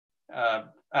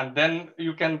And then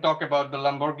you can talk about the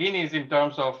Lamborghinis in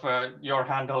terms of your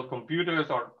handheld computers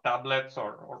or tablets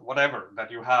or whatever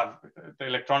that you have, the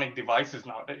electronic devices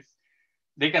nowadays.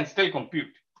 They can still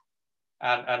compute,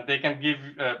 and they can give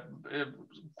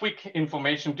quick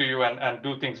information to you and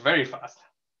do things very fast.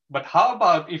 But how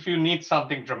about if you need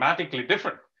something dramatically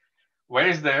different? Where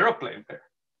is the aeroplane there?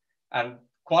 And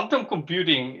quantum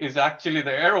computing is actually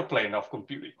the aeroplane of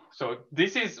computing. So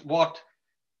this is what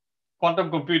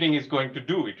quantum computing is going to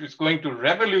do. It is going to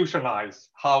revolutionize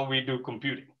how we do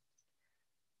computing.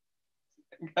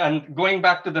 And going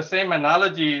back to the same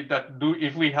analogy that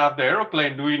if we have the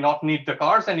aeroplane, do we not need the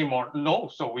cars anymore? No.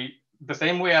 So the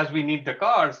same way as we need the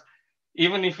cars,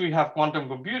 even if we have quantum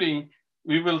computing,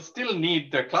 we will still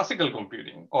need the classical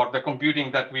computing or the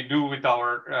computing that we do with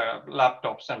our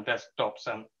laptops and desktops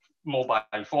and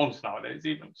mobile phones nowadays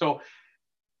even. So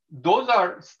those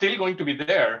are still going to be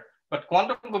there, but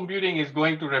quantum computing is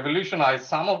going to revolutionize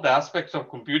some of the aspects of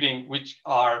computing which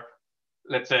are,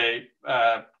 let's say,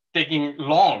 taking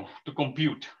long to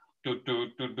compute, to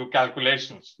do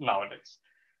calculations nowadays.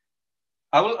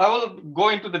 I will go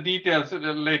into the details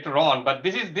later on, but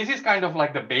this is kind of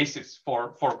like the basis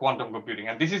for quantum computing,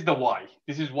 and this is the why.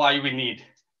 This is why we need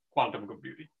quantum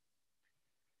computing.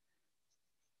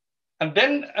 And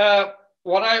then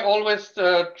what I always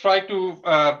try to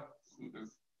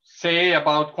say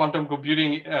about quantum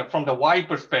computing from the why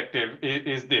perspective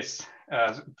is this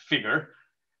figure.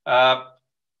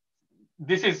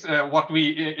 This is what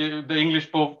the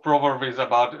English proverb is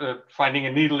about finding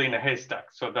a needle in a haystack.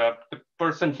 So the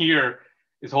person here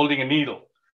is holding a needle,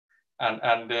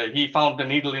 and he found the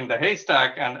needle in the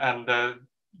haystack, and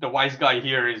the wise guy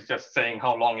here is just saying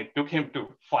how long it took him to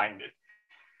find it.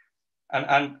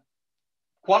 And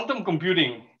quantum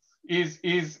computing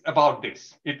is about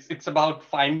this. It's about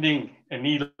finding a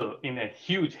needle in a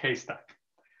huge haystack.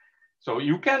 So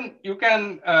you can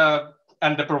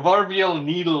and the proverbial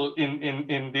needle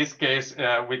in this case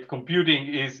with computing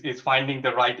is finding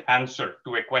the right answer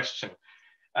to a question,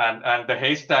 and the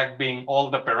haystack being all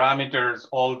the parameters,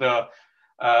 all the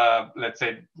let's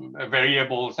say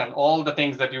variables, and all the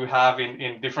things that you have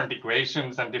in different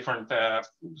equations and different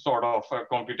sort of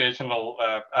computational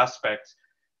aspects.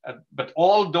 But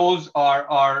all those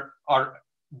are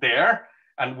there,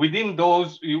 and within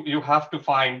those you have to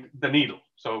find the needle.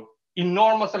 So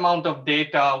enormous amount of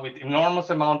data with enormous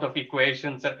amount of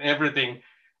equations and everything,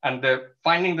 and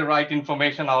finding the right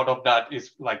information out of that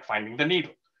is like finding the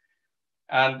needle.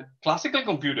 And classical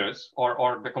computers,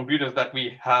 or the computers that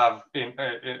we have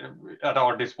at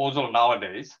our disposal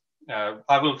nowadays,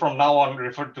 I will from now on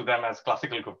refer to them as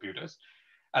classical computers.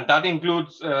 And that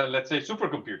includes, let's say,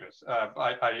 supercomputers.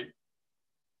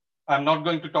 I'm not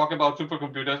going to talk about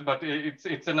supercomputers, but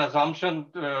it's an assumption,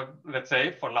 let's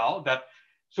say, for now, that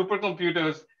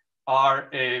supercomputers are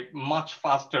a much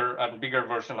faster and bigger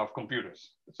version of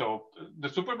computers. So the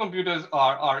supercomputers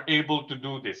are able to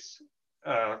do this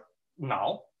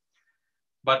now.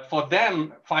 But for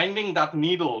them, finding that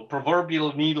needle,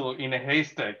 proverbial needle in a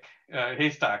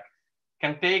haystack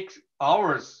can take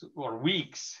hours or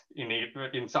weeks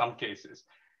in some cases.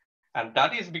 And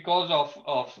that is because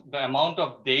of the amount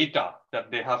of data that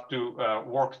they have to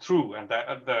work through, and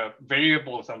the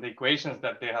variables and the equations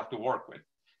that they have to work with.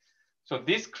 So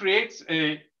this creates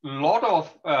a lot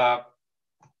of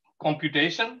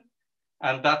computation,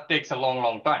 and that takes a long,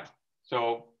 long time.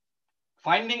 So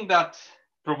finding that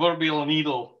proverbial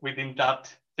needle within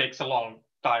that takes a long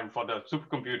time for the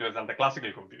supercomputers and the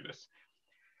classical computers.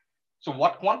 So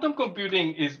what quantum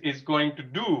computing is going to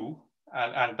do,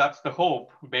 and that's the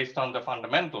hope based on the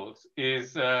fundamentals,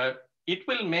 is it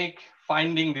will make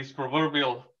finding this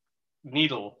proverbial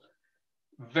needle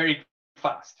very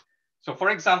fast. So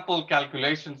for example,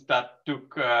 calculations that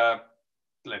took,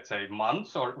 let's say,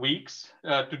 months or weeks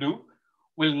to do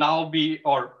will now be,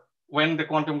 or when the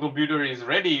quantum computer is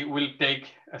ready, will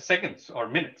take seconds or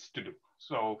minutes to do.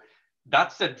 So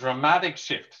that's a dramatic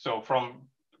shift. So from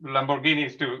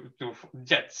Lamborghinis to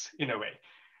jets in a way.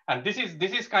 And this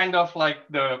is kind of like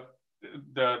the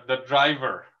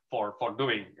driver for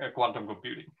doing quantum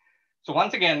computing. So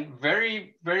once again,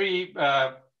 very, very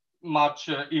much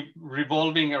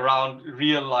revolving around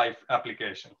real life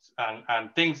applications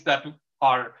and things that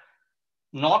are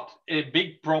not a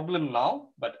big problem now,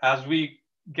 but as we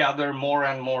gather more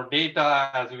and more data,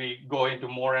 as we go into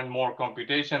more and more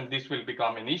computation, this will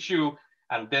become an issue.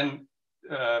 And then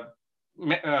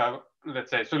let's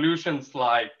say solutions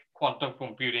like quantum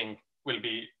computing will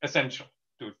be essential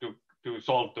to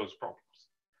solve those problems.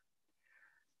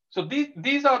 So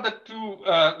these are the two,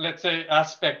 let's say,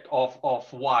 aspects of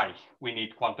why we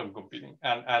need quantum computing.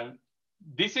 And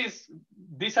this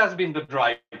has been the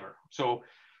driver. So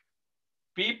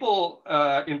people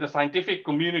in the scientific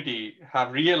community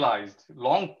have realized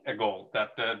long ago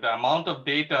that the amount of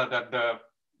data that the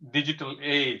digital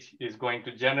age is going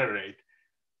to generate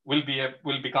will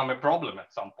become a problem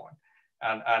at some point.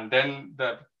 And then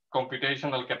the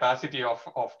computational capacity of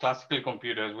classical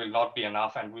computers will not be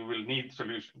enough, and we will need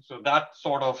solutions. So that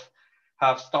sort of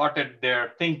have started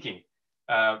their thinking,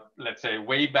 let's say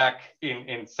way back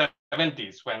in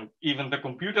 70s, when even the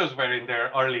computers were in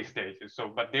their early stages. So,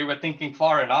 but they were thinking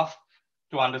far enough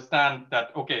to understand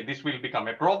that, okay, this will become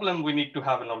a problem. We need to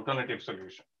have an alternative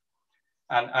solution.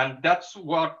 And that's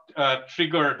what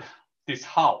triggered this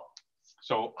how.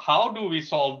 So how do we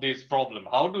solve this problem?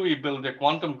 How do we build a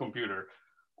quantum computer?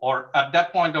 Or at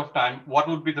that point of time, what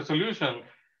would be the solution?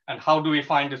 And how do we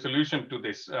find a solution to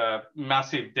this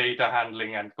massive data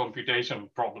handling and computation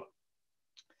problem?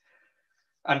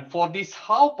 And for this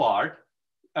how part,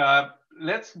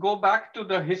 let's go back to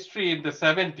the history in the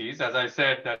 70s. As I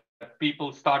said, that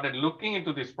people started looking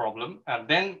into this problem. And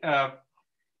then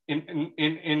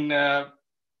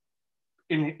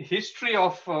in history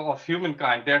of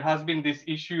humankind, there has been this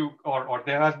issue, or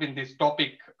there has been this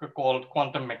topic called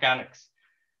quantum mechanics,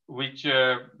 which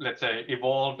let's say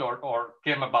evolved or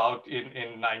came about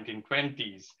in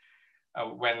 1920s,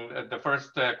 when the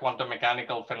first quantum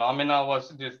mechanical phenomena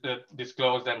was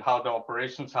disclosed, and how the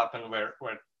operations happen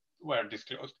were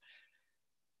disclosed.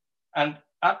 And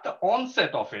at the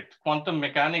onset of it, quantum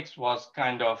mechanics was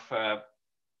kind of,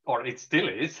 or it still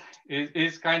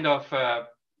is kind of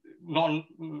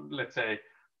let's say,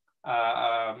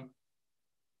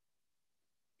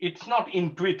 it's not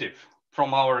intuitive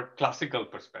from our classical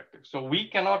perspective. So we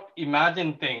cannot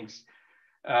imagine things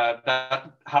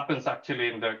that happens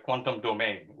actually in the quantum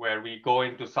domain, where we go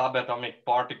into subatomic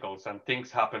particles and things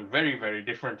happen very, very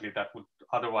differently that would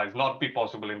otherwise not be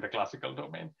possible in the classical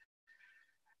domain.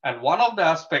 And one of the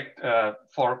aspects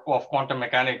of quantum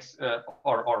mechanics,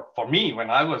 or for me, when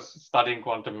I was studying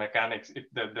quantum mechanics,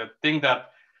 the thing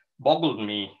that boggled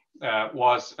me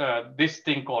was this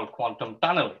thing called quantum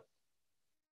tunneling.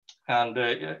 And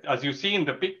as you see in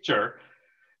the picture,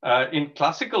 in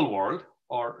classical world,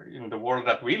 or in the world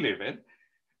that we live in,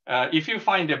 if you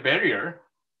find a barrier,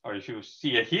 or if you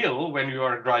see a hill when you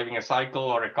are driving a cycle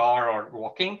or a car or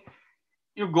walking,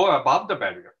 you go above the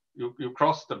barrier, you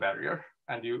cross the barrier,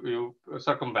 and you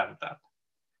circumvent that.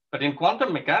 But in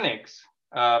quantum mechanics,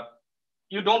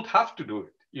 you don't have to do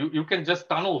it. You can just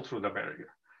tunnel through the barrier.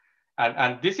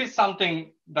 And this is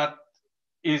something that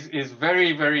is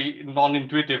very, very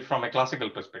non-intuitive from a classical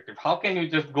perspective. How can you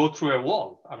just go through a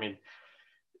wall? I mean,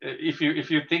 if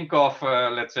you think of,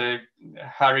 let's say,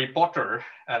 Harry Potter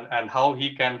and how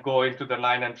he can go into the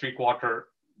 9 3/4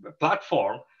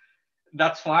 platform,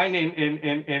 that's fine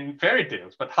in fairy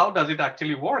tales, but how does it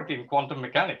actually work in quantum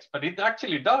mechanics? But it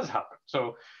actually does happen.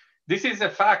 So this is a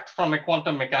fact from a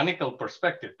quantum mechanical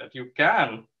perspective, that you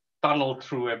can tunnel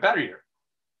through a barrier.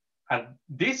 And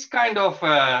this kind of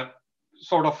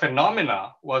sort of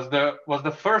phenomena was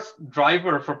the first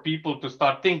driver for people to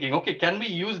start thinking, okay, can we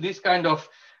use this kind of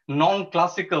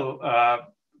non-classical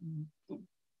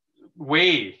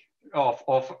way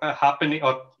of happening,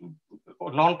 or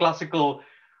non-classical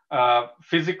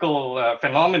physical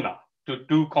phenomena to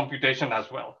do computation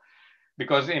as well?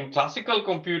 Because in classical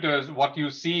computers, what you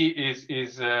see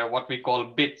is what we call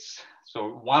bits,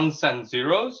 so ones and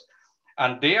zeros,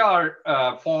 and they are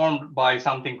formed by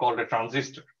something called a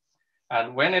transistor.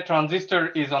 And when a transistor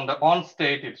is on the on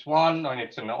state, it's 1, and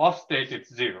it's in the off state, it's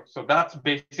 0. So that's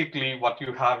basically what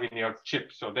you have in your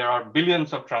chip. So there are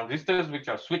billions of transistors which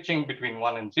are switching between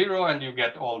 1 and 0, and you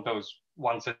get all those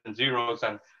ones and zeros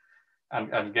and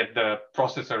get the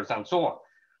processors and so on.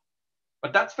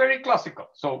 But that's very classical.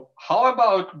 So how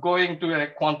about going to a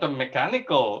quantum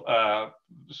mechanical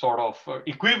sort of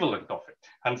equivalent of it,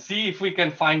 and see if we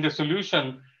can find a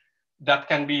solution that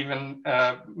can be even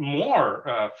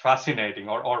more fascinating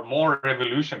or more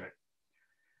revolutionary.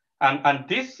 And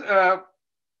this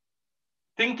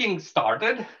thinking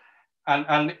started,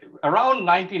 and around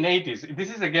 1980s,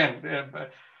 this is again,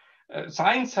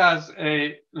 science has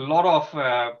a lot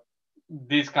of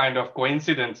these kind of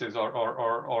coincidences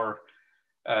or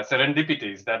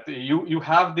serendipities, that you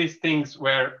have these things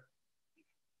where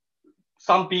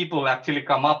some people actually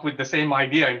come up with the same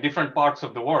idea in different parts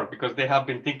of the world, because they have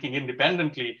been thinking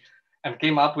independently and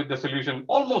came up with the solution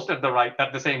almost at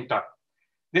the same time.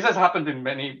 This has happened in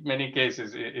many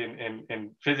cases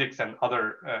in physics and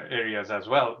other areas as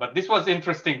well. But this was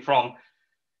interesting from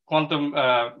quantum,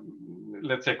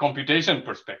 let's say, computation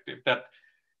perspective, that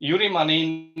Yuri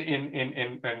Manin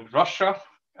in Russia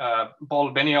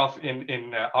Paul Benioff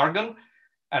in Argonne,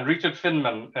 and Richard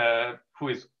Feynman, who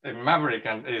is a maverick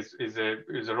and is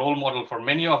a role model for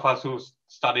many of us who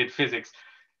studied physics.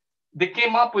 They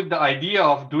came up with the idea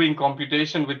of doing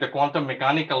computation with the quantum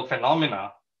mechanical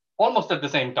phenomena almost at the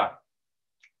same time.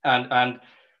 And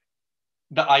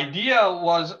the idea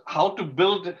was how to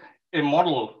build a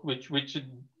model which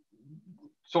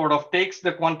sort of takes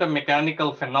the quantum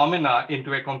mechanical phenomena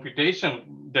into a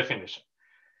computation definition.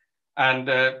 And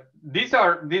these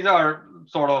are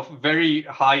sort of very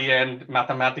high-end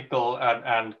mathematical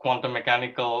and quantum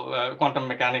mechanics or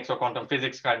quantum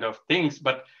physics kind of things.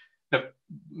 But the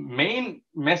main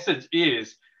message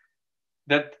is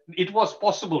that it was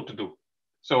possible to do.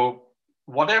 So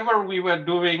whatever we were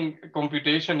doing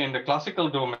computation in the classical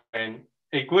domain,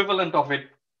 equivalent of it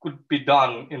could be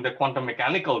done in the quantum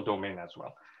mechanical domain as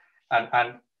well.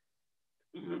 And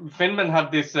Feynman had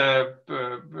this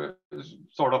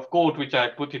sort of quote, which I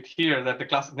put it here, that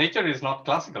nature is not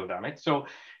classical, damn it. So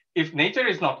if nature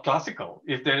is not classical,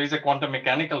 if there is a quantum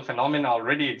mechanical phenomena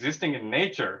already existing in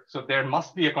nature, so there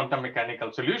must be a quantum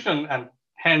mechanical solution, and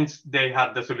hence they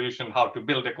had the solution how to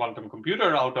build a quantum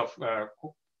computer out of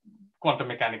quantum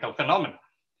mechanical phenomena.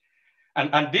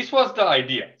 And this was the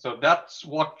idea. So that's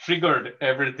what triggered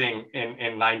everything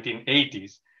in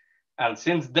 1980s. And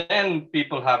since then,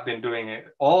 people have been doing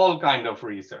all kind of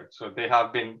research. So they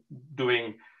have been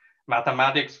doing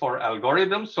mathematics for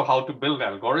algorithms. So how to build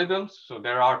algorithms. So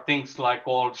there are things like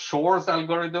called Shor's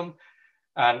algorithm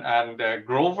and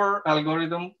Grover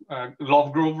algorithm.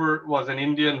 Love Grover was an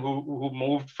Indian who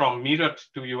moved from Meerut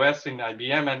to US in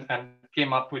IBM and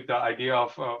came up with the idea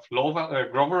of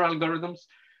Grover algorithms.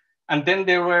 And then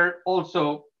there were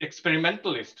also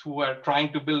experimentalists who were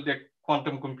trying to build a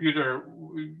quantum computer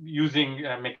using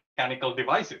mechanical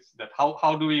devices. That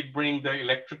how do we bring the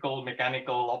electrical,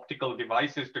 mechanical, optical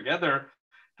devices together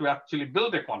to actually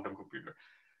build a quantum computer?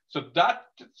 So that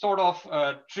sort of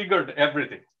triggered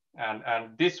everything.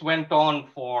 And this went on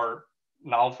for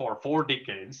 4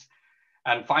 decades.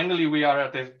 And finally, we are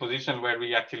at a position where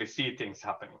we actually see things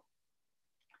happening.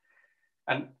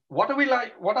 And what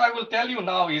I will tell you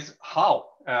now is how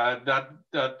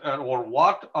or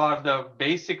what are the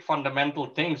basic fundamental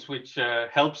things which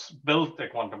helps build a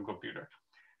quantum computer.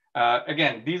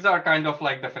 Again, these are kind of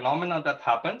like the phenomena that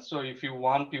happens. So if you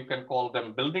want, you can call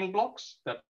them building blocks.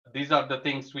 That these are the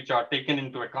things which are taken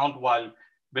into account while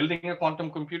building a quantum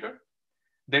computer.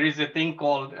 There is a thing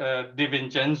called De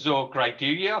Vincenzo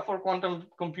criteria for quantum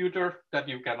computer that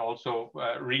you can also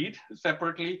read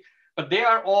separately. But they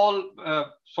are all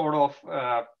sort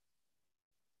of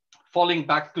falling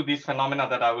back to these phenomena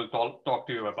that I will talk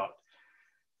to you about.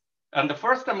 And the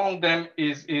first among them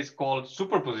is called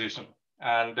superposition.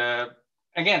 And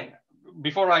again,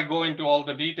 before I go into all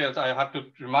the details, I have to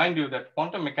remind you that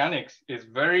quantum mechanics is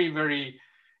very, very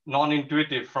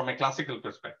non-intuitive from a classical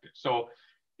perspective. So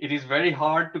it is very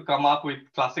hard to come up with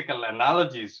classical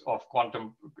analogies of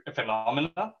quantum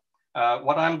phenomena.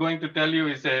 What I'm going to tell you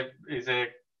is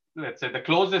let's say the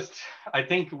closest I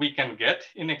think we can get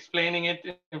in explaining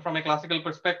it from a classical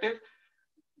perspective.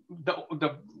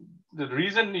 The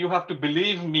reason you have to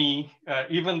believe me,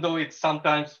 even though it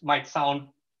sometimes might sound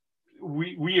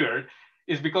weird,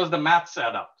 is because the maths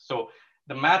add up. So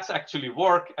the maths actually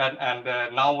work, and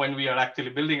now when we are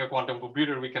actually building a quantum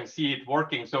computer, we can see it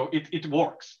working. So it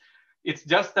works. It's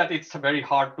just that it's very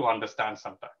hard to understand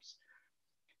sometimes.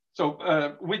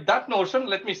 So with that notion,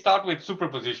 let me start with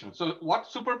superposition. So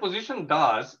what superposition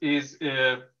does is,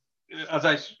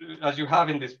 as you have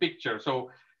in this picture, so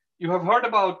you have heard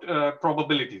about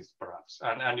probabilities perhaps,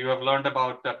 and you have learned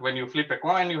about that when you flip a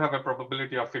coin, you have a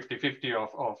probability of 50-50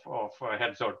 of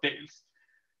heads or tails.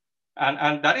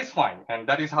 And that is fine, and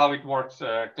that is how it works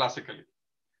classically.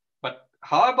 But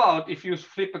how about if you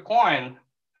flip a coin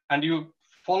and you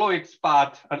follow its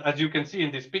path, as you can see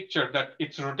in this picture, that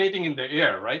it's rotating in the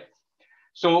air, right?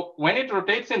 So when it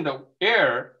rotates in the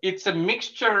air, it's a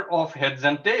mixture of heads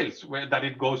and tails that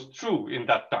it goes through in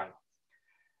that time.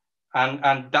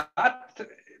 And that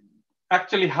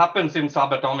actually happens in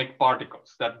subatomic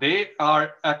particles, that they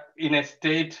are in a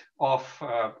state of,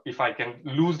 if I can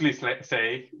loosely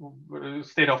say,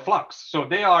 state of flux. So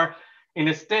they are in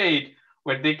a state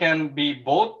where they can be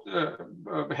both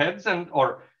heads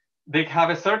or they have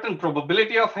a certain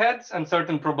probability of heads and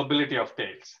certain probability of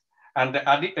tails. And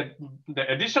the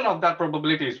addition of that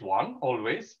probability is 1,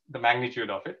 always, the magnitude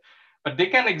of it. But they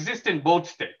can exist in both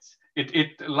states.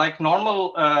 It like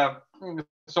normal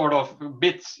sort of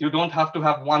bits, you don't have to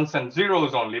have ones and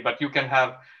zeros only, but you can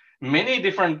have many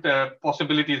different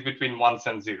possibilities between ones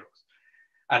and zeros.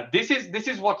 And this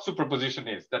is what superposition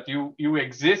is, that you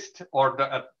exist, or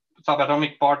the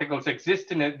subatomic particles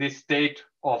exist in this state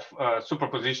of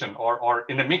superposition, or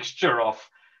in a mixture of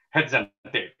heads and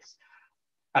tails.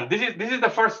 And this is the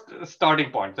first starting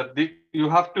point, that you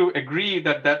have to agree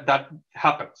that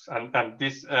happens, and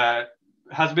this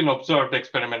has been observed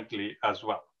experimentally as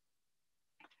well.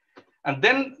 And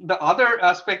then the other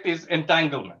aspect is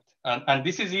entanglement, and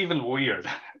this is even weird.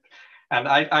 And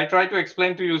I try to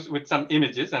explain to you with some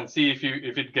images and see if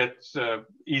it gets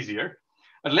easier.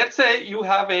 But let's say you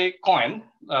have a coin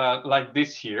like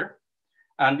this here,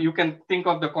 and you can think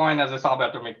of the coin as a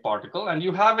subatomic particle, and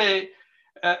you have a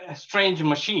strange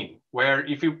machine where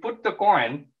if you put the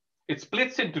coin, it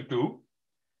splits into two,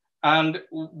 and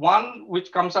one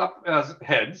which comes up as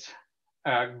heads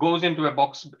goes into a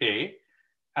box A,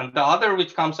 and the other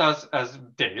which comes as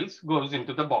tails goes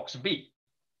into the box B,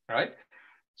 right?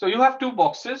 So you have two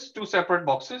boxes, two separate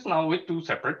boxes now with two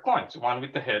separate coins, one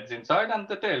with the heads inside and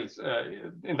the tails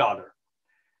in the other.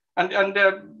 And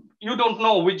you don't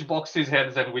know which box is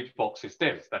heads and which box is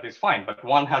tails. That is fine, but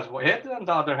one has heads and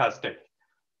the other has tails.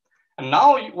 And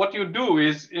now what you do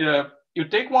is you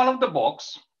take one of the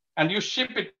box and you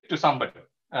ship it to somebody,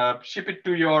 ship it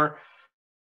to your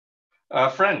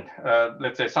friend,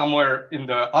 let's say somewhere in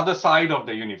the other side of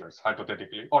the universe,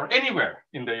 hypothetically, or anywhere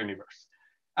in the universe.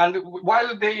 And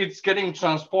while it's getting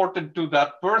transported to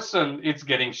that person, it's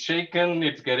getting shaken,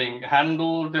 it's getting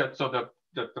handled. So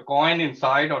the coin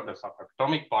inside, or the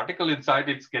subatomic particle inside,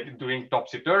 it's doing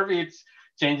topsy-turvy, it's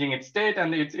changing its state,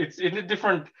 and it's in a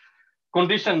different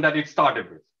condition that it started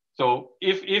with. So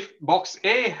if box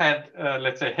A had,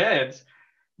 let's say, heads,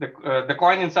 the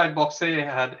coin inside box A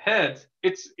had heads,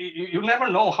 you never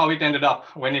know how it ended up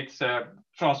when it's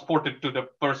transported to the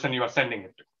person you are sending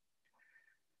it to.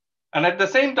 And at the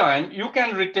same time, you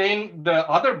can retain the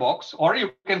other box, or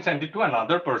you can send it to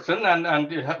another person and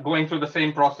going through the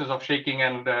same process of shaking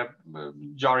and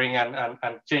jarring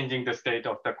and changing the state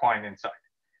of the coin inside.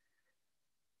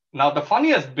 Now, the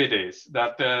funniest bit is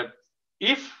that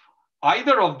if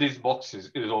either of these boxes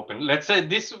is open, let's say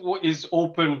this is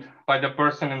opened by the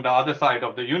person in the other side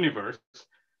of the universe,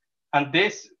 and they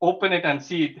open it and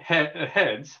see it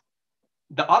heads,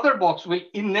 the other box will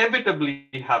inevitably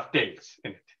have tails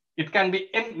in it. It can be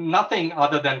nothing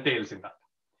other than tails in that.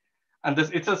 And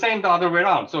it's the same the other way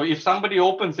around. So if somebody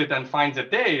opens it and finds a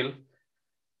tail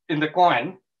in the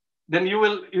coin, then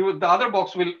the other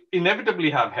box will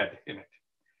inevitably have head in it.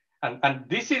 And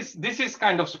this is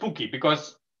kind of spooky,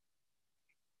 because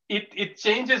it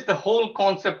changes the whole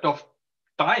concept of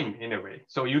time in a way.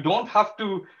 So you don't have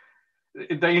to,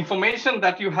 the information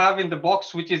that you have in the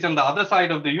box, which is on the other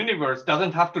side of the universe,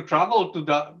 doesn't have to travel to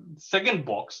the second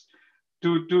box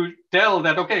to tell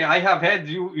that, okay, I have heads,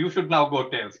 you should now go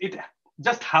tails. It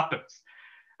just happens.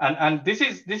 And this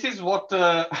is what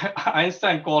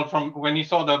Einstein called, from when he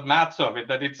saw the maths of it,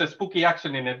 that it's a spooky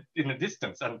action in a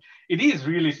distance. And it is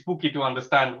really spooky to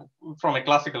understand from a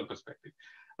classical perspective.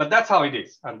 But that's how it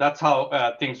is, and that's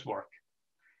how things work.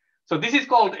 So this is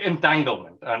called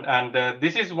entanglement. And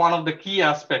this is one of the key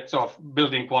aspects of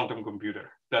building quantum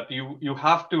computer, that you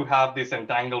have to have this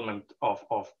entanglement of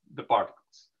the particles.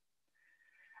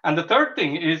 And the third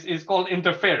thing is called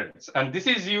interference. And this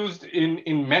is used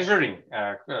in measuring,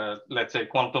 let's say,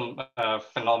 quantum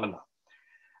phenomena.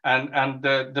 And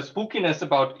the spookiness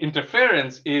about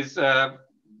interference is,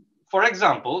 for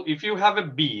example, if you have a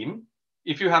beam,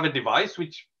 if you have a device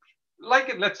which,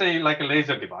 let's say like a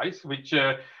laser device, which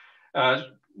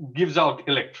gives out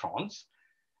electrons,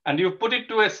 and you put it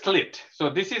to a slit. So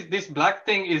this black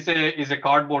thing is a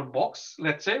cardboard box,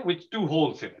 let's say, with two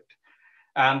holes in it.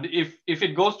 And if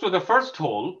it goes to the first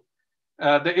hole,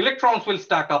 the electrons will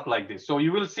stack up like this. So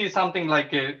you will see something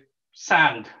like a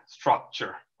sand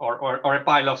structure or a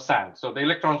pile of sand. So the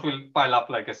electrons will pile up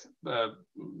like a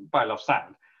pile of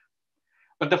sand.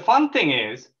 But the fun thing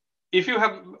is, if you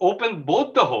have opened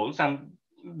both the holes and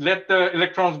let the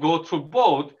electrons go through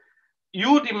both,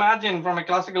 you would imagine from a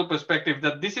classical perspective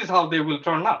that this is how they will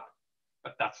turn up.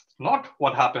 But that's not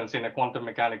what happens in a quantum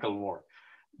mechanical world.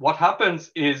 What happens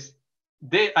is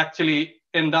they actually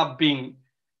end up being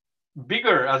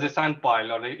bigger as a sand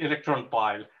pile or an electron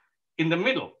pile in the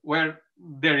middle, where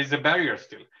there is a barrier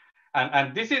still.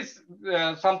 And this is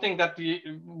something that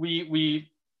we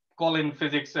call in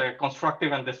physics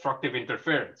constructive and destructive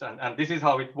interference. And this is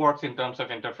how it works in terms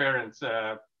of interference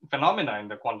phenomena in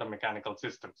the quantum mechanical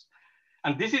systems.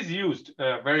 And this is used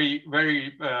very,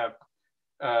 very,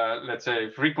 let's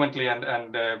say, frequently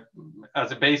and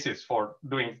as a basis for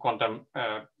doing quantum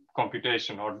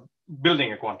computation or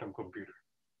building a quantum computer.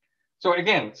 So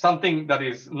again, something that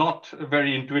is not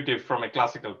very intuitive from a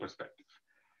classical perspective.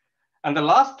 And the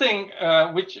last thing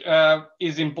which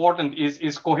is important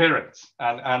is coherence.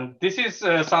 And this is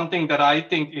something that I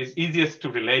think is easiest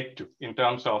to relate to in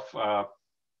terms of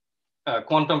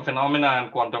quantum phenomena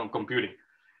and quantum computing.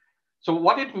 So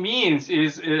what it means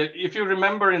is, if you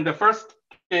remember in the first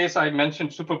case, I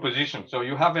mentioned superposition. So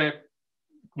you have a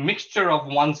mixture of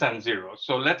ones and zeros.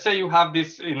 So let's say you have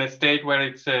this in a state where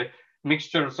it's a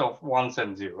mixtures of ones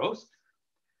and zeros.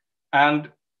 And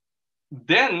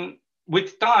then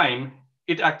with time,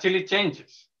 it actually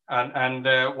changes. And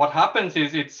what happens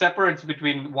is it separates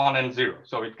between 1 and 0.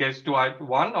 So it gets to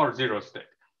 1 or 0 state.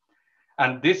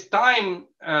 And this time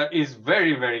is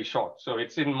very, very short. So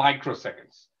it's in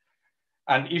microseconds.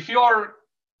 And if your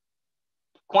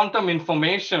quantum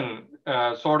information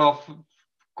sort of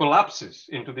collapses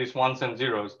into these ones and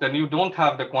zeros, then you don't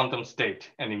have the quantum state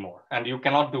anymore, and you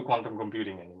cannot do quantum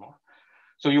computing anymore.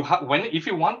 So you have, if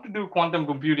you want to do quantum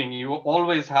computing, you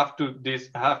always have to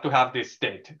have this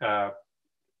state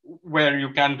where you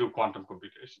can do quantum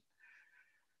computation.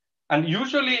 And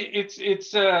usually it's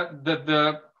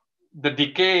the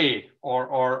decay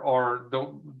or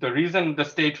the reason the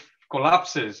state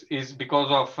collapses is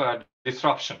because of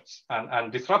disruptions.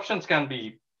 And disruptions can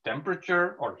be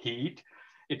temperature or heat.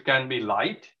 It can be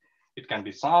light. It can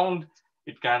be sound.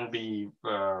 It can be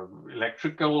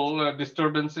electrical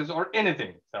disturbances or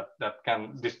anything that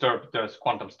can disturb the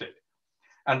quantum state.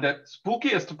 And the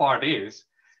spookiest part is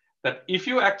that if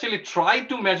you actually try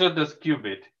to measure this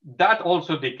qubit, that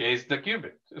also decays the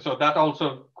qubit. So that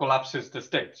also collapses the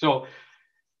state. So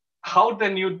how do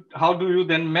you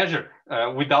then measure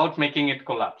without making it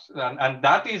collapse? And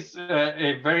that is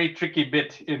a very tricky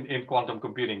bit in quantum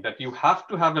computing, that you have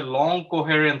to have a long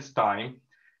coherence time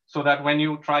so that when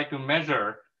you try to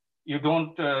measure, you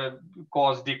don't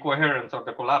cause decoherence or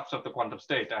the collapse of the quantum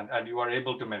state, and you are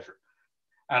able to measure.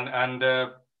 And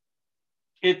the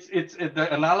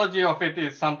analogy of it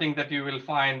is something that you will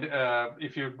find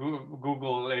if you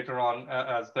Google later on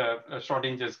as the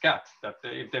Schrodinger's cat, that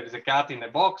if there is a cat in a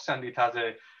box and it has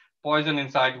a poison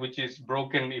inside which is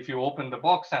broken if you open the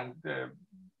box, and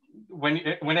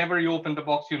whenever you open the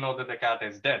box, you know that the cat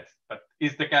is dead. But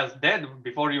is the cat dead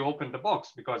before you open the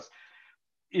box? Because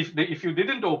if you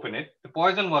didn't open it, the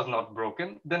poison was not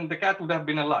broken, then the cat would have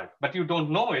been alive. But you don't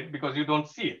know it because you don't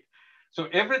see it. So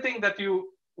everything that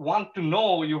you want to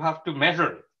know, you have to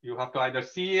measure it. You have to either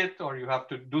see it or you have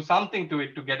to do something to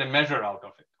it to get a measure out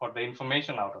of it or the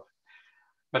information out of it.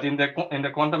 But in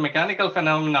the quantum mechanical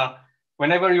phenomena,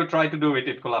 whenever you try to do it,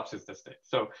 it collapses the state.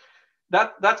 So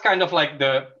that's kind of like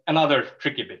another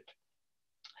tricky bit.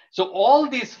 So all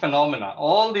these phenomena,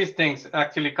 all these things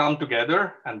actually come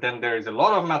together, and then there is a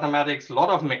lot of mathematics, a lot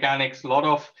of mechanics, a lot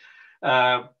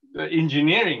of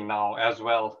engineering now as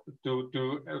well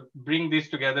to bring this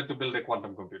together to build a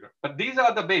quantum computer. But these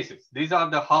are the basics. These are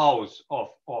the hows of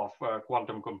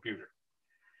quantum computer.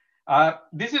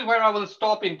 This is where I will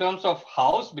stop in terms of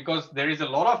hows, because there is a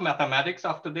lot of mathematics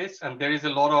after this, and there is a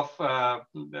lot of,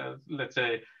 let's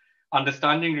say,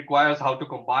 understanding requires how to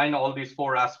combine all these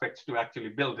four aspects to actually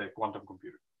build a quantum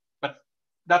computer. But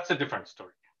that's a different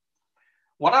story.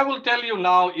 What I will tell you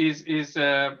now is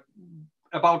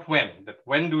about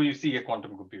when do you see a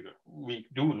quantum computer? We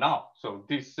do now. So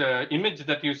this image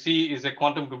that you see is a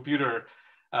quantum computer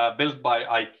built by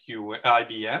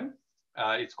IBM.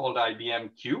 It's called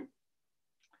IBM Q.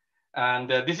 And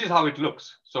this is how it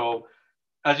looks. So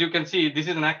as you can see, this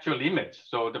is an actual image.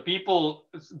 So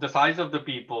the size of the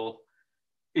people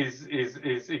is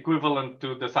equivalent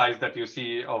to the size that you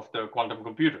see of the quantum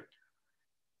computer.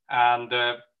 And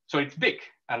so it's big.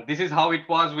 And this is how it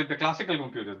was with the classical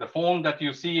computer. The phone that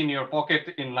you see in your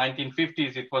pocket in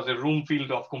 1950s, it was a room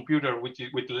filled of computer, which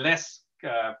is with less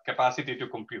capacity to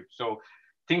compute. So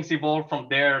things evolved from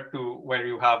there to where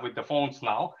you have with the phones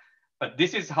now. But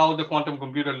this is how the quantum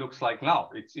computer looks like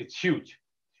now. It's huge.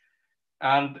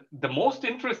 And the most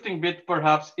interesting bit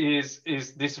perhaps is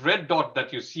this red dot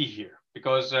that you see here,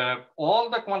 because all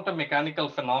the quantum mechanical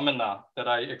phenomena that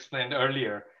I explained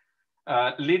earlier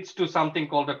leads to something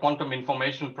called a quantum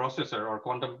information processor or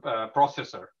quantum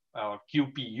processor, or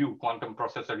QPU, quantum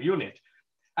processor unit.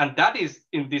 And that is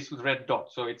in this red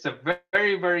dot. So it's a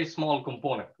very, very small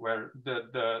component where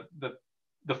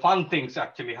the fun things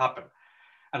actually happen.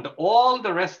 And all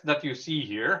the rest that you see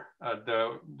here,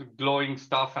 the glowing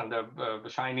stuff and the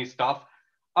shiny stuff,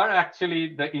 are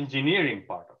actually the engineering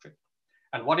part of it.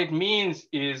 And what it means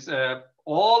is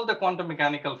all the quantum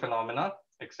mechanical phenomena,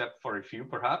 except for a few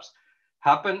perhaps,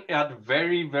 happen at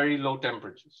very, very low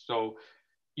temperatures. So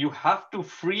you have to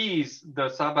freeze the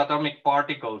subatomic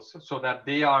particles so that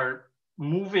they are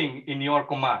moving in your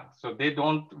command. So they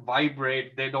don't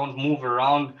vibrate, they don't move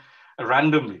around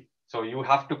randomly. So you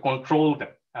have to control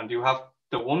them, and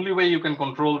the only way you can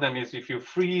control them is if you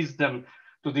freeze them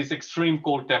to this extreme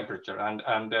cold temperature.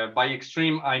 And by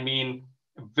extreme, I mean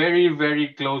very, very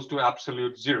close to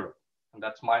absolute zero. And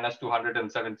that's minus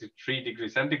 273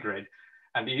 degrees centigrade.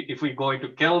 And if we go into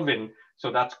Kelvin,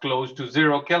 so that's close to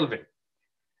 0 Kelvin.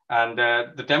 And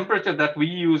the temperature that we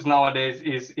use nowadays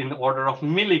is in order of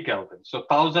millikelvin. So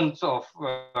thousands of,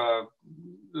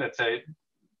 let's say,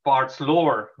 parts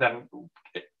lower than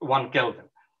 1 Kelvin.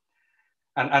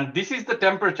 And this is the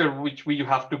temperature which we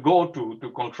have to go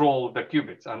to control the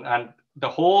qubits. And the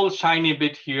whole shiny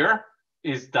bit here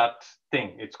is that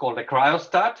thing. It's called a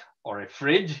cryostat, or a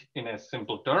fridge in a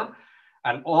simple term.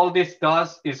 And all this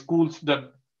does is cools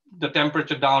the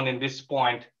temperature down in this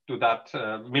point to that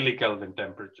millikelvin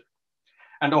temperature.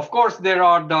 And of course, there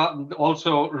are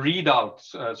also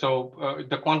readouts.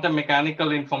 The quantum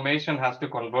mechanical information has to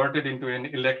convert it into an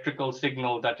electrical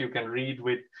signal that you can read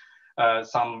with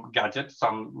some gadget,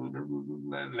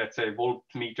 some, let's say,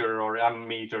 voltmeter or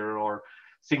ammeter or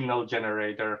signal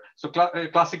generator. So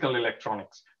classical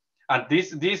electronics. And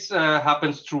this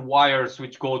happens through wires,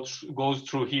 which goes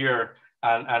through here,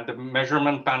 and the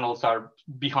measurement panels are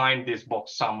behind this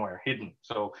box somewhere hidden.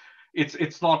 So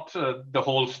it's not the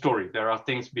whole story. There are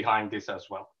things behind this as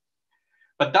well.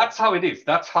 But that's how it is.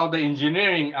 That's how the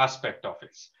engineering aspect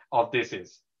of this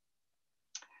is.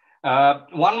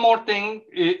 One more thing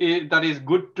that is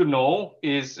good to know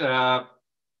is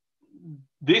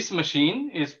this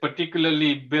machine is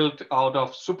particularly built out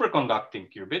of superconducting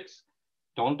qubits.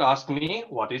 Don't ask me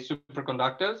what is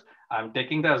superconductors. I'm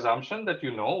taking the assumption that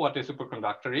you know what a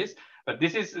superconductor is, but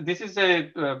this is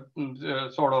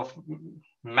a sort of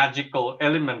magical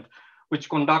element which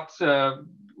conducts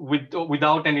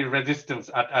without any resistance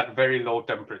at very low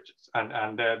temperatures.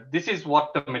 And this is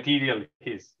what the material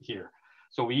is here.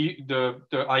 So the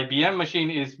IBM machine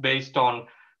is based on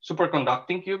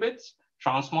superconducting qubits,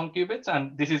 transmon qubits,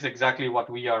 and this is exactly what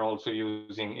we are also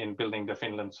using in building the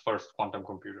Finland's first quantum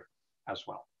computer as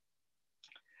well.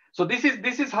 So this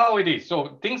is how it is.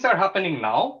 So things are happening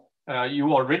now.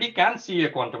 You already can see a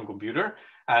quantum computer,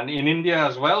 and in India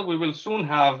as well, we will soon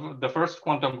have the first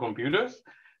quantum computers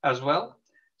as well.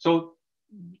 So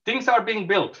things are being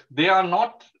built. They are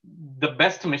not the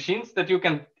best machines that you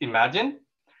can imagine,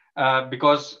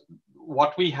 because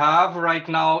what we have right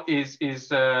now is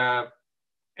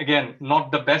again,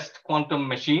 not the best quantum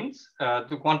machines.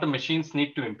 The quantum machines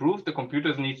need to improve, the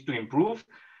computers need to improve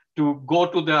to go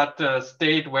to that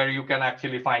state where you can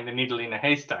actually find a needle in a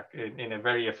haystack in a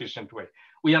very efficient way.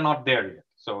 We are not there yet.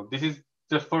 So this is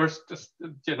the first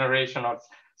generation or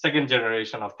second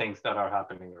generation of things that are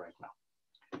happening right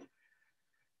now.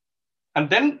 And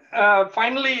then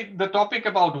finally, the topic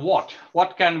about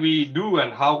what can we do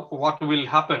and what will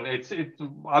happen.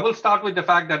 I will start with the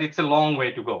fact that it's a long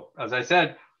way to go. As I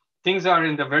said, things are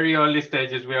in the very early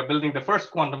stages. We are building the first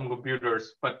quantum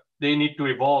computers, but they need to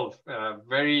evolve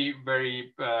very,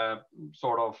 very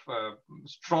sort of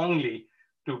strongly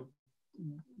to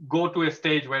go to a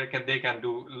stage where they can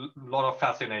do a lot of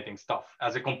fascinating stuff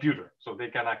as a computer, so they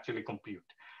can actually compute.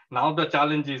 Now the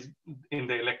challenge is in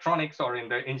the electronics or in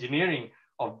the engineering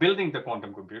of building the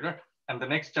quantum computer, and the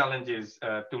next challenge is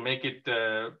to make it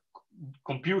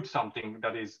compute something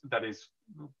that is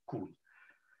cool.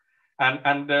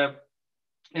 And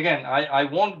again, I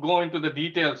won't go into the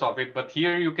details of it, but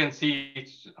here you can see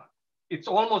it's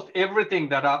almost everything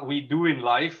that we do in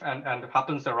life and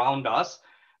happens around us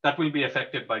that will be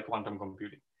affected by quantum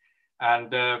computing.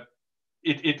 And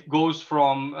it goes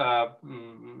from,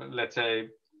 let's say,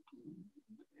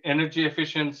 energy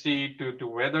efficiency to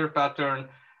weather pattern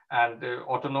and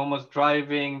autonomous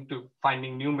driving to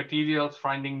finding new materials,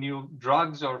 finding new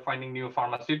drugs, or finding new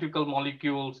pharmaceutical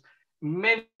molecules,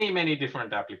 many, many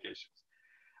different applications.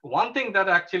 One thing that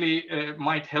actually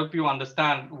might help you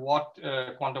understand what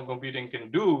quantum computing can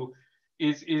do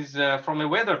is from a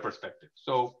weather perspective.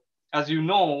 So as you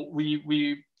know,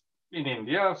 we in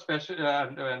India, especially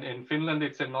and in Finland,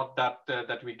 it's not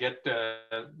that we get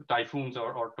typhoons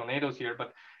or tornadoes here,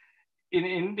 but in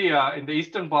India, in the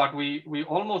eastern part, we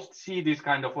almost see these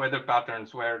kind of weather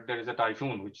patterns where there is a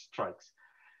typhoon which strikes.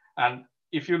 And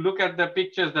if you look at the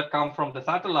pictures that come from the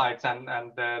satellites and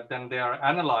then they are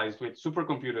analyzed with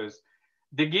supercomputers,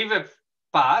 they give a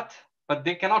path, but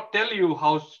they cannot tell you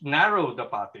how narrow the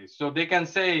path is. So they can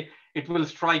say it will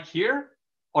strike here,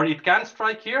 or it can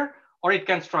strike here, or it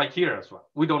can strike here as well.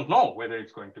 We don't know whether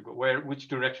it's going to go, which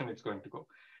direction it's going to go.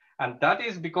 And that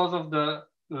is because of the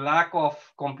lack of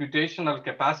computational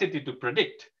capacity to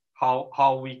predict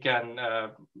how we can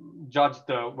judge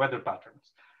the weather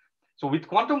patterns. So with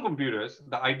quantum computers,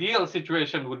 the ideal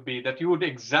situation would be that you would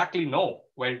exactly know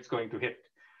where it's going to hit.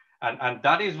 And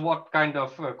that is what kind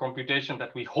of computation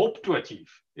that we hope to achieve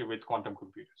with quantum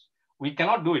computers. We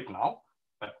cannot do it now,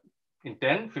 but in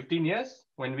 10, 15 years,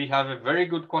 when we have a very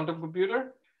good quantum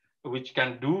computer, which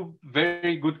can do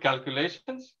very good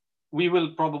calculations, we will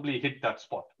probably hit that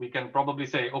spot. We can probably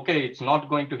say, okay, it's not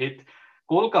going to hit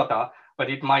Kolkata, but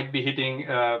it might be hitting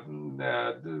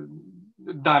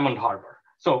Diamond Harbor.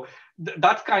 So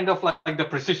that's kind of like the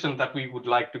precision that we would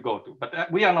like to go to,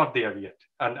 but we are not there yet.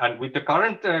 And with the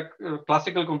current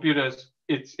classical computers,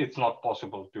 it's not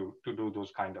possible to do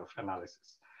those kind of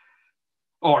analysis.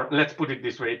 Or let's put it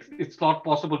this way, it's not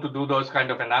possible to do those kind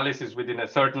of analysis within a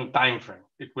certain time frame.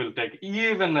 It will take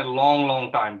even a long,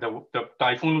 long time. The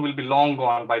typhoon will be long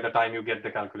gone by the time you get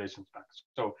the calculations back.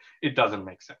 So it doesn't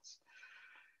make sense.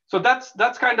 So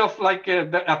that's kind of like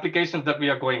the applications that we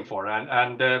are going for.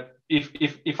 And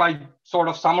if I sort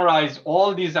of summarize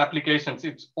all these applications,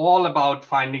 it's all about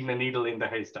finding the needle in the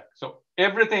haystack. So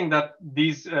everything that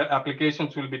these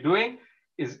applications will be doing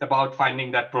is about finding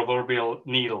that proverbial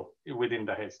needle within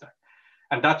the haystack.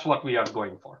 And that's what we are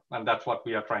going for. And that's what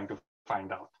we are trying to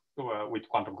find out with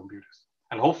quantum computers.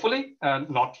 And hopefully,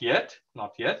 not yet,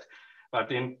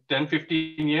 but in 10,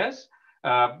 15 years,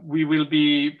 we will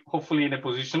be hopefully in a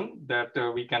position that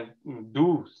we can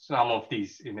do some of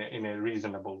these in a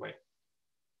reasonable way.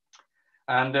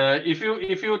 And if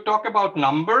you talk about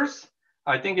numbers,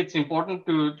 I think it's important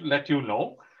to let you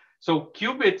know. So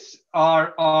qubits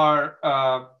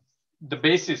are the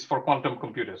basis for quantum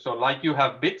computers. So like you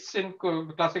have bits in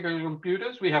classical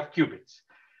computers, we have qubits.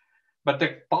 But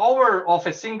the power of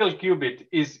a single qubit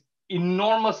is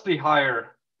enormously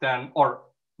higher than, or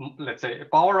let's say, a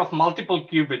power of multiple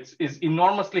qubits is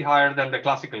enormously higher than the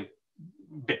classical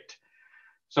bit.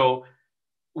 So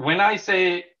when I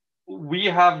say we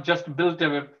have just built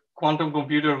a quantum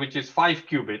computer which is 5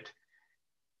 qubit,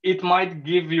 it might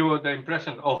give you the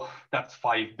impression, oh, that's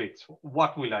 5 bits.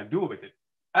 What will I do with it?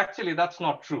 Actually, that's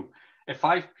not true. A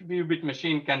 5 qubit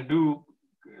machine can do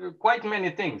quite many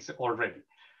things already.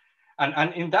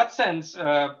 And in that sense,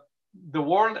 the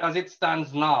world as it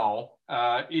stands now,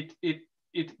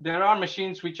 there are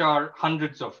machines which are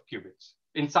hundreds of qubits.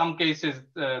 In some cases,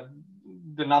 the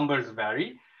numbers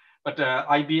vary, but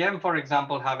IBM, for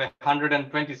example, have a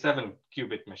 127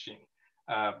 qubit machine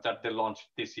that they launched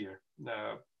this year,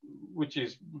 which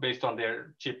is based on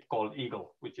their chip called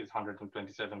Eagle, which is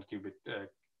 127 qubit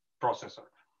processor.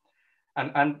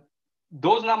 And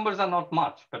those numbers are not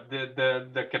much, but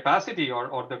the capacity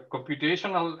or the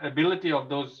computational ability of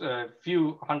those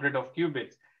few hundred of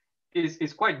qubits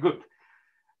is quite good.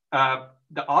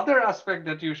 The other aspect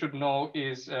that you should know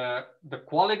is the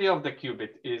quality of the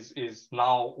qubit is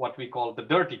now what we call the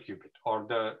dirty qubit or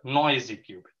the noisy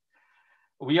qubit.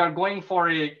 We are going for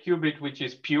a qubit which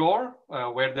is pure,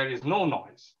 where there is no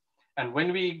noise. And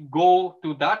when we go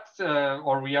to that,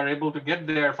 or we are able to get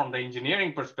there from the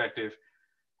engineering perspective,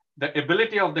 the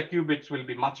ability of the qubits will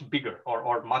be much bigger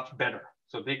or much better.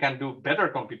 So they can do better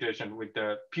computation with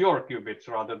the pure qubits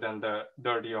rather than the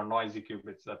dirty or noisy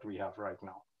qubits that we have right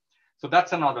now. So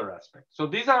that's another aspect. So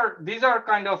these are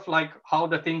kind of like how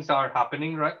the things are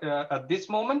happening right at this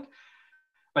moment.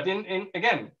 But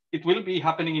again, it will be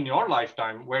happening in your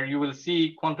lifetime where you will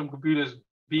see quantum computers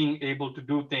being able to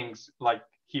do things like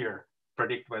here,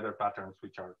 predict weather patterns,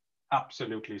 which are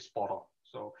absolutely spot on.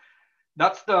 So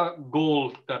that's the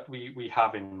goal that we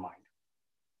have in mind.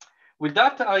 With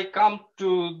that, I come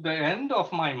to the end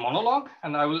of my monologue,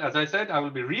 and I will, as I said, I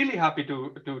will be really happy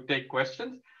to take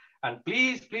questions. And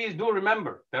please do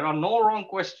remember, there are no wrong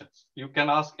questions. You can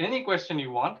ask any question you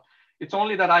want. It's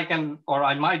only that I can, or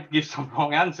I might give some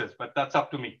wrong answers, but that's up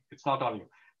to me. It's not on you.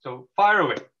 So fire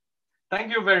away.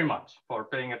 Thank you very much for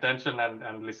paying attention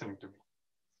and listening to me.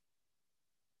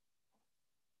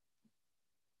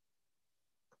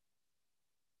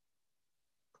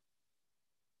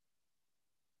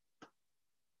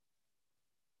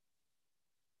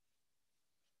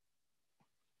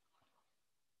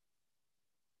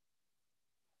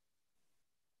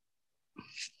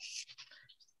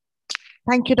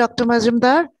 Thank you, Dr.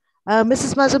 Mazumdar.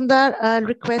 Mrs. Mazumdar, I'll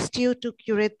request you to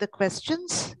curate the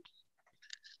questions.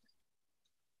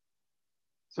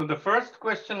 So the first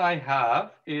question I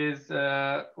have is,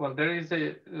 well, there is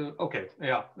a, okay,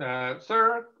 yeah.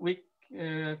 Sir,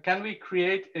 can we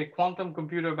create a quantum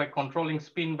computer by controlling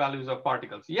spin values of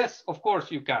particles? Yes, of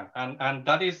course you can. And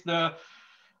that is the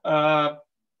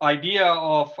idea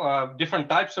of different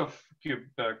types of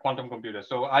quantum computers.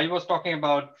 So I was talking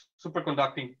about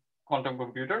superconducting quantum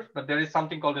computers, but there is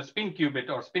something called a spin qubit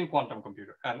or spin quantum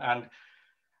computer. And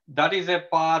that is a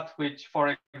path which,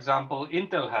 for example,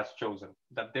 Intel has chosen,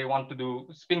 that they want to do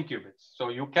spin qubits. So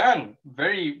you can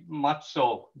very much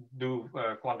so do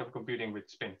quantum computing with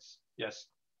spins, yes.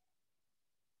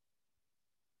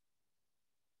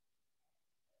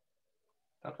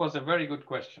 That was a very good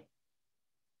question.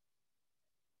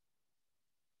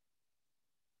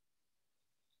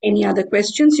 Any other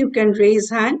questions? You can raise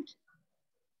hand.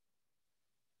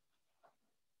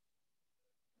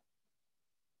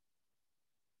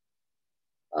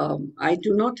 I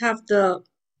do not have the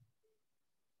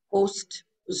post,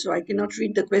 so I cannot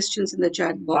read the questions in the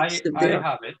chat box. I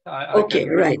have it. Okay,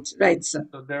 right, sir.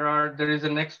 So there is a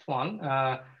next one.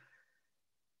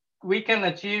 We can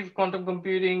achieve quantum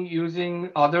computing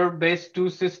using other base 2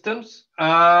 systems.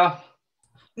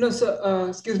 No, sir,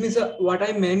 excuse me, sir. What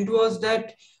I meant was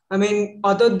that, I mean,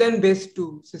 other than base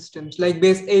 2 systems, like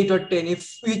base 8 or 10,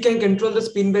 if we can control the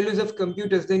spin values of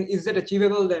computers, then is that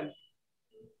achievable then?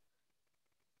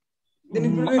 Then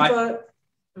it will be far...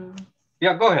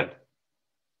 Yeah, go ahead.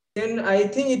 Then I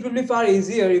think it will be far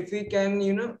easier if we can,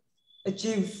 you know,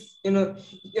 achieve, you know,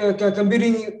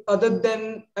 computing other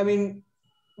than, I mean,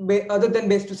 other than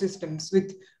base 2 systems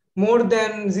with more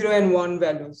than 0 and 1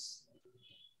 values.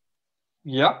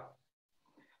 Yeah.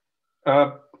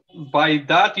 By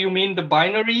that, you mean the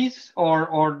binaries,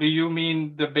 or do you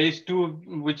mean the base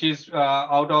 2, which is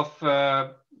out of,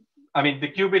 I mean,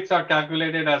 the qubits are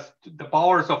calculated as the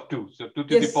powers of 2. So 2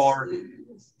 to the power.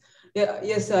 Yeah,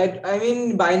 yes, I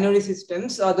mean binary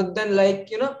systems other than, like,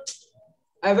 you know,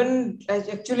 I haven't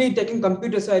actually taken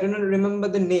computers, so I don't remember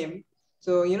the name.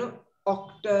 So, you know,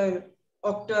 octa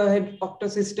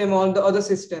system, all the other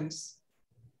systems.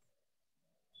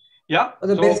 Yeah. Or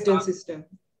the base 10 system.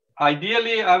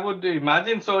 Ideally, I would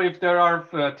imagine so. If there are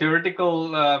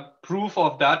theoretical proof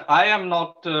of that, I am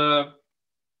not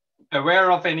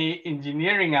aware of any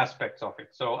engineering aspects of it,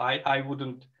 so I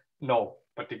wouldn't know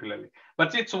particularly.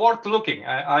 But it's worth looking.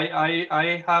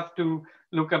 I have to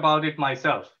look about it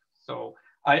myself. So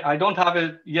I don't have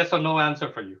a yes or no answer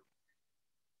for you.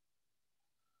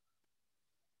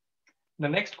 The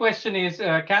next question is,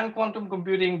 can quantum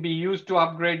computing be used to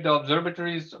upgrade the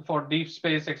observatories for deep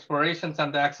space explorations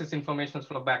and the access information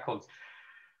flow black holes?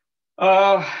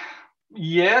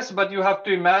 Yes, but you have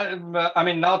to imagine, I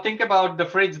mean, now think about the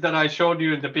fridge that I showed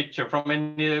you in the picture. From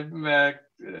a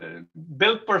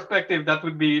build perspective, that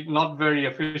would be not very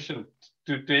efficient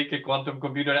to take a quantum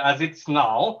computer as it's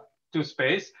now to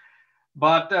space.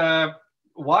 But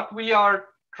what we are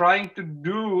trying to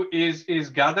do is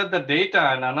gather the data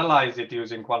and analyze it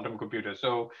using quantum computers.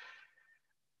 So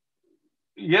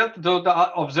yes, though the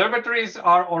observatories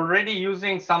are already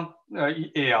using some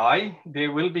AI, they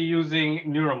will be using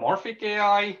neuromorphic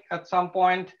AI at some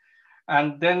point.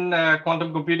 And then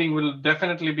quantum computing will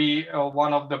definitely be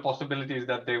one of the possibilities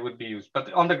that they would be used,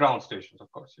 but on the ground stations, of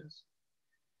course, yes.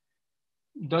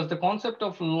 Does the concept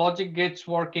of logic gates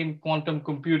work in quantum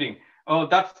computing? Oh,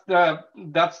 that's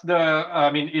the,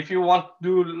 I mean, if you want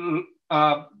to,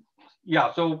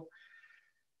 yeah, so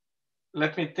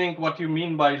let me think what you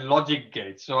mean by logic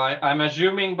gates. So I'm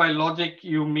assuming by logic,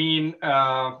 you mean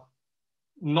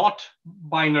not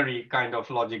binary kind of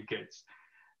logic gates.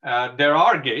 There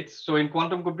are gates. So in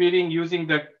quantum computing, using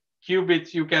the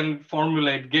qubits, you can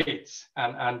formulate gates.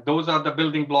 And those are the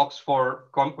building blocks for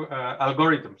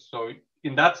algorithms. So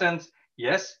in that sense,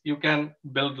 yes, you can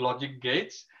build logic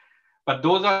gates. But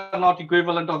those are not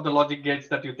equivalent of the logic gates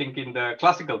that you think in the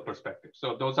classical perspective.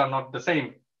 So those are not the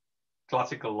same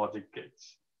classical logic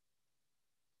gates.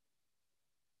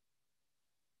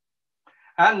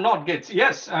 And not gates.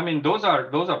 Yes, I mean, those are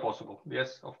possible.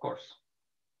 Yes, of course.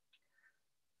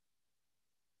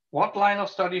 What line of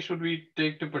study should we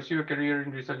take to pursue a career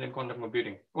in research in quantum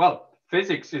computing? Well,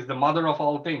 physics is the mother of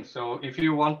all things. So if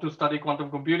you want to study quantum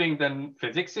computing, then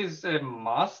physics is a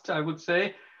must, I would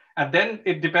say. And then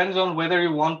it depends on whether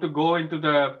you want to go into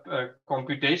the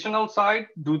computational side,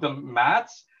 do the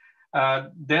maths.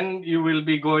 Then you will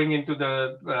be going into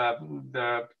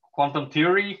the quantum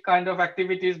theory kind of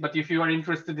activities. But if you are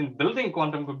interested in building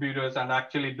quantum computers and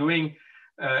actually doing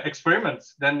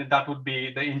experiments, then that would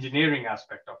be the engineering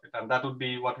aspect of it. And that would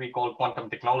be what we call quantum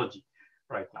technology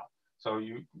right now. So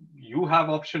you have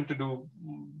option to do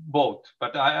both.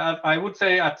 But I would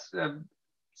say at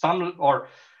some or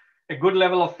a good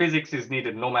level of physics is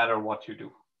needed no matter what you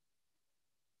do.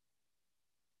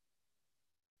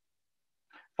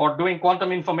 For doing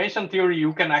quantum information theory,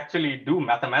 you can actually do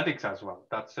mathematics as well.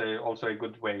 That's also a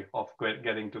good way of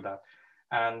getting to that.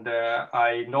 And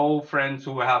I know friends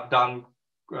who have done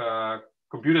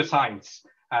computer science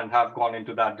and have gone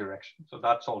into that direction. So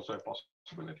that's also a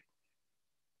possibility.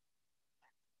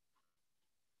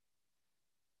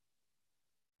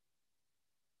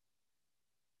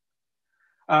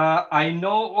 I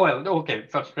know, well, okay,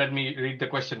 first let me read the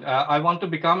question. I want to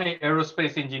become an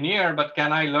aerospace engineer, but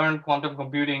can I learn quantum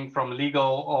computing from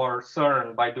LIGO or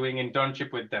CERN by doing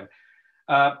internship with them?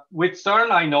 With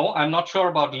CERN, I know, I'm not sure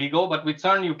about LIGO, but with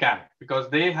CERN you can, because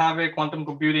they have a quantum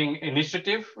computing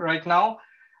initiative right now.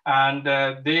 And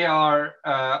they are,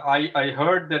 I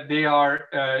heard that they are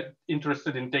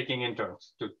interested in taking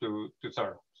interns to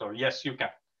CERN. So yes, you can.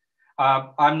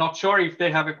 I'm not sure if they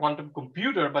have a quantum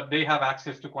computer, but they have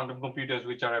access to quantum computers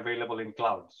which are available in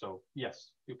cloud. So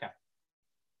yes, you can.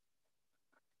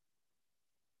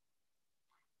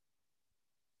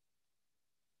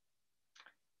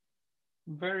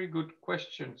 Very good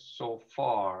questions so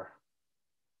far.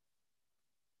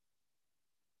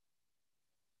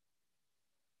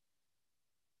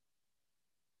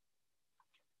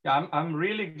 Yeah, I'm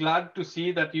really glad to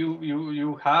see that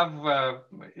you have,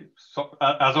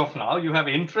 as of now, you have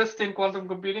interest in quantum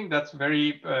computing. That's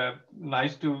very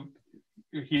nice to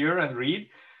hear and read.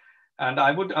 And I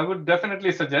would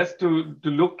definitely suggest to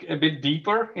look a bit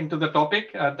deeper into the topic.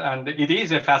 And it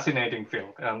is a fascinating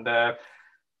field. And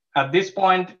at this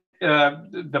point,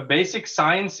 the basic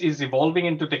science is evolving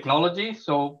into technology.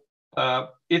 So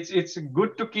it's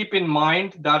good to keep in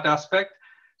mind that aspect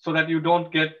so that you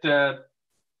don't get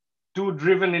too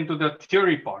driven into the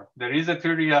theory part. There is a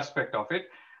theory aspect of it,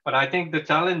 but I think the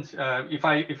challenge, if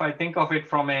I think of it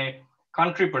from a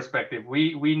country perspective,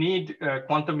 we need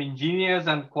quantum engineers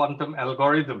and quantum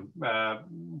algorithm,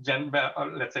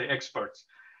 let's say experts.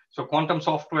 So quantum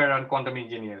software and quantum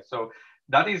engineers. So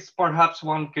that is perhaps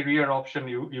one career option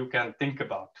you can think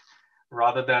about,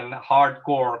 rather than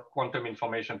hardcore quantum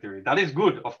information theory. That is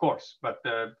good, of course, but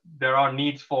there are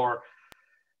needs for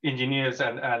engineers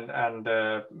and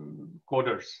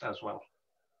coders as well.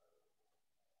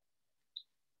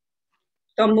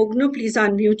 Mugnu, please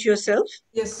unmute yourself.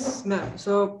 Yes, ma'am.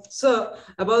 So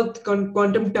about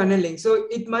quantum tunneling. So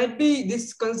it might be,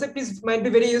 this concept might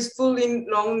be very useful in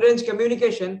long range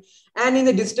communication and in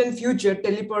the distant future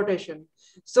teleportation.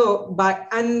 So but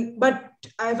I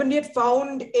haven't yet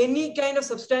found any kind of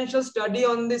substantial study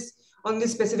on this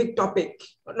specific topic,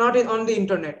 not on the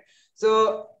internet.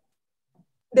 So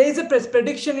there is a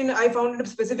prediction I found in a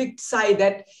specific site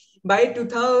that by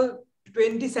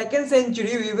 22nd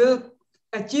century we will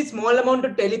achieve small amount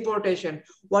of teleportation.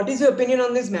 What is your opinion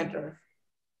on this matter?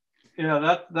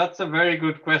 Yeah, that's a very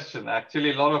good question.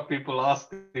 Actually, a lot of people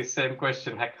ask the same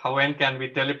question: when can we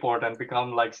teleport and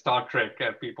become like Star Trek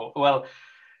people? Well,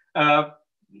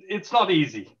 it's not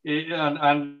easy,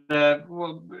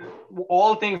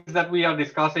 all things that we are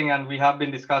discussing and we have been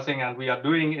discussing and we are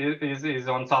doing is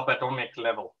on subatomic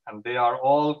level, and they are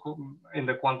all in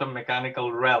the quantum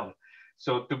mechanical realm.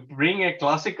 So to bring a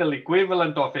classical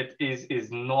equivalent of it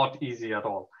is not easy at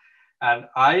all. And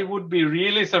I would be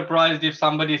really surprised if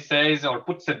somebody says or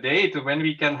puts a date when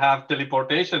we can have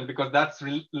teleportation, because that's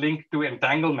linked to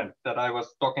entanglement that I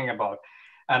was talking about.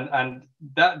 And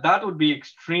that would be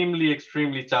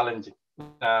extremely challenging.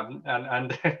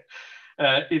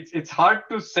 It's hard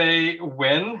to say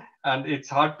when, and it's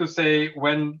hard to say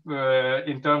when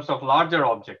in terms of larger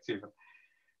objects even.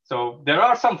 So there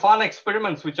are some fun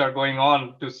experiments which are going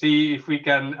on to see if we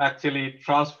can actually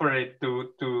transfer it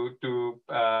to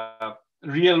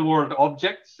real world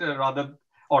objects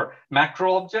or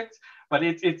macro objects, but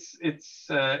it's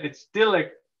still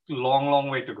a long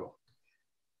way to go.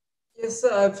 Yes,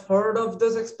 I've heard of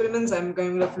those experiments. I'm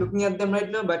kind of looking at them right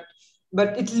now, but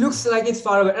it looks like it's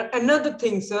far away. Another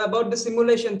thing, sir, about the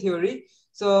simulation theory.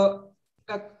 So,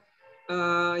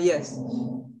 yes.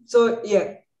 So,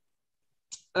 yeah,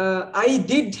 I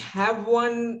did have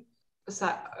one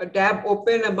tab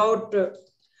open about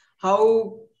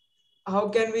how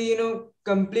can we,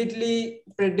 completely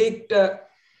predict.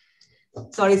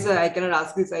 Sorry, sir, I cannot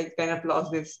ask this. I kind of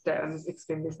lost this. I'm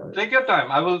extremely sorry. Take your time.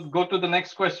 I will go to the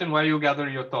next question while you gather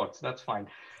your thoughts. That's fine.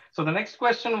 So the next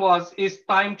question was, is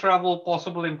time travel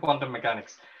possible in quantum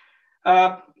mechanics?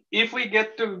 If we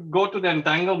get to go to the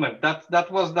entanglement,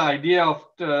 that was the idea of,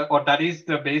 or that is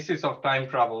the basis of time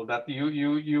travel, that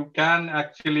you can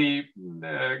actually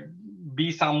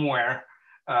be somewhere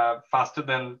faster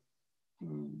than,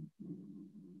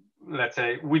 let's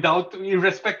say,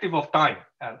 irrespective of time.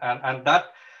 And that,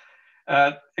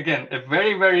 again, a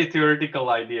very theoretical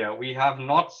idea. We have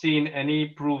not seen any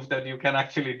proof that you can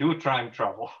actually do time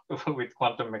travel with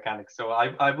quantum mechanics. So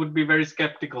I would be very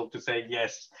skeptical to say,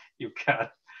 yes, you can.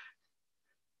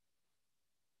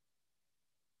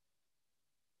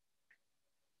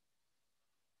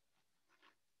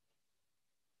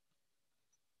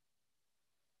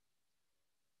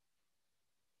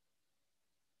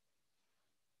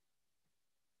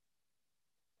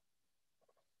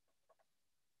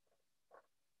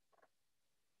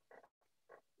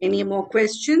 Any more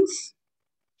questions?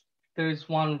 There is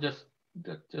one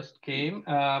that just came.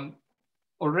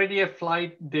 Already a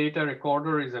flight data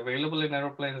recorder is available in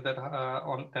aeroplanes that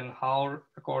and how,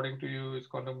 according to you, is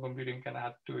quantum computing can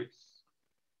add to its,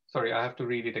 sorry, I have to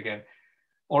read it again.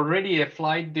 Already a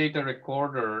flight data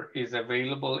recorder is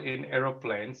available in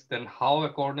aeroplanes, then how,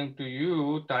 according to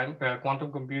you,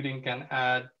 quantum computing can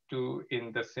add to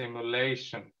in the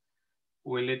simulation?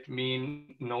 Will it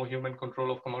mean no human control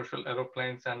of commercial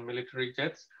aeroplanes and military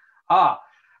jets?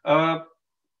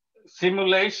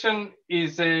 Simulation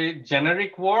is a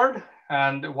generic word,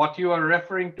 and what you are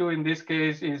referring to in this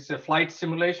case is a flight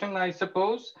simulation, I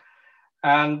suppose.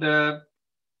 And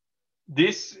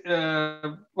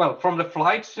well, from the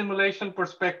flight simulation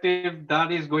perspective,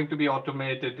 that is going to be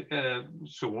automated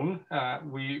soon.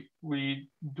 We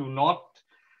do not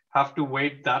have to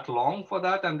wait that long for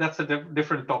that, and that's a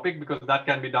different topic because that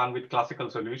can be done with classical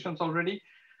solutions already.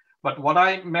 But what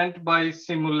I meant by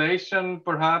simulation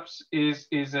perhaps is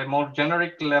a more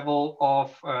generic level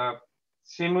of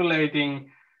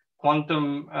simulating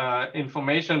quantum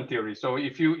information theory. So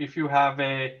if you have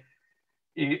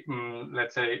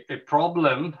let's say a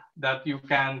problem that you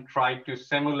can try to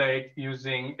simulate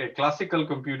using a classical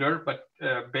computer, but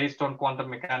based on quantum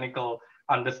mechanical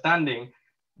understanding,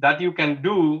 that you can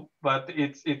do, but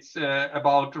it's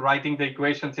about writing the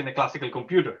equations in a classical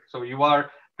computer. So you are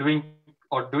doing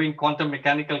quantum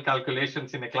mechanical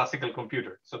calculations in a classical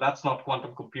computer. So that's not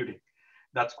quantum computing,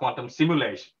 that's quantum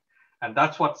simulation. And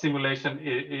that's what simulation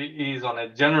is on a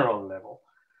general level.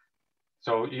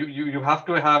 So you have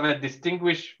to have a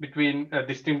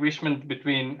distinguishment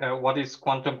between what is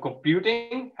quantum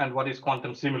computing and what is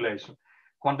quantum simulation.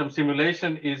 Quantum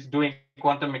simulation is doing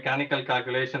quantum mechanical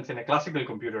calculations in a classical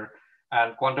computer,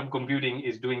 and quantum computing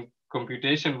is doing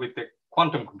computation with the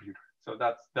quantum computer. So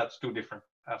that's two different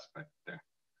aspects there.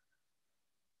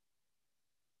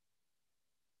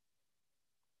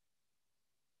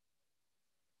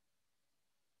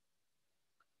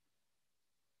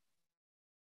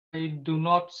 I do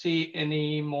not see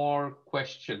any more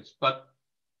questions, but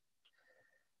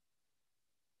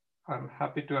I'm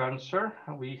happy to answer.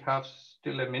 We have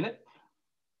still a minute.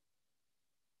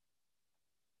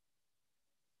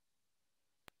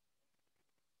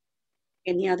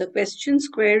 Any other questions,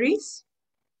 queries?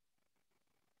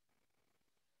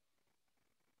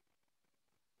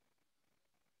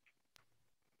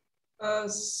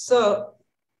 Sir.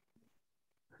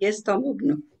 Yes,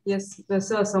 Tamogno. Yes,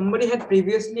 sir. Somebody had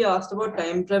previously asked about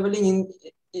time traveling in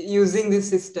using this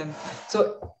system.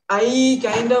 So I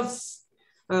kind of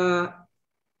have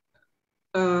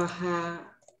a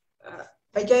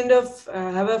I kind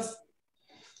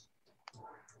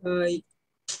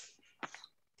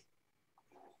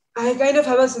of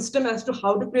have a system as to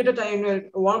how to create a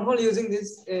time wormhole using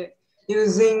this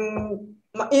using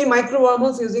micro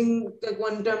wormholes using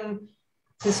quantum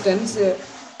systems.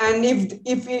 And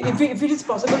if it is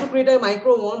possible to create a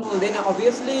micro wormhole, then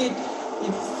obviously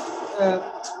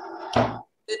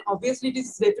it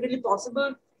is definitely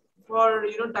possible for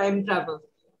time travel.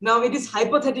 Now it is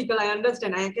hypothetical. I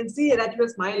understand. I can see that you are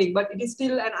smiling, but it is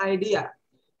still an idea.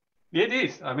 It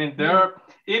is. I mean,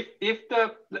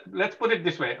 let's put it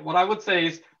this way. What I would say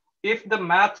is, if the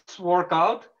maths work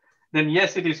out, then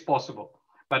yes, it is possible.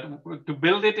 But to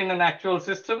build it in an actual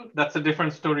system, that's a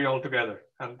different story altogether.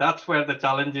 And that's where the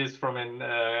challenge is from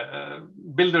a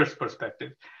builder's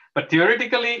perspective. But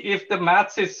theoretically, if the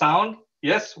maths is sound,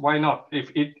 yes, why not?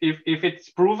 If it's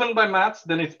proven by maths,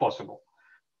 then it's possible.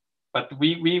 But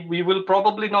we will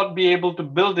probably not be able to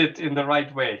build it in the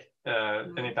right way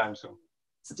anytime soon.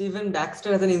 Stephen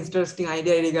Baxter has an interesting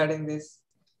idea regarding this.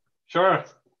 Sure.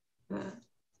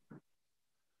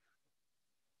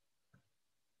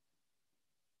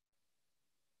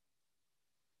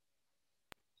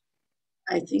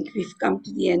 I think we've come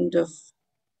to the end of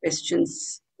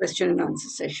question and answer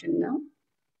session now.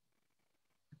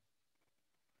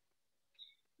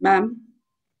 Ma'am.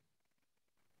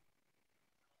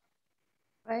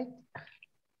 Right.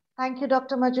 Thank you,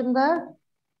 Dr. Majumdar,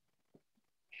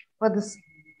 for this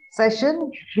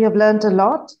session. We have learned a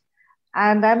lot,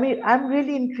 and I'm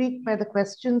really intrigued by the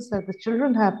questions that the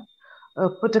children have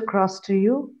put across to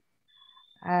you.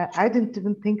 I didn't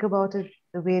even think about it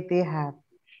the way they have.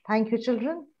 Thank you,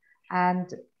 children,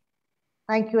 and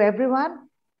thank you, everyone.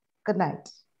 Good night.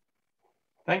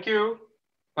 Thank you.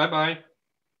 Bye-bye.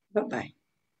 Bye-bye.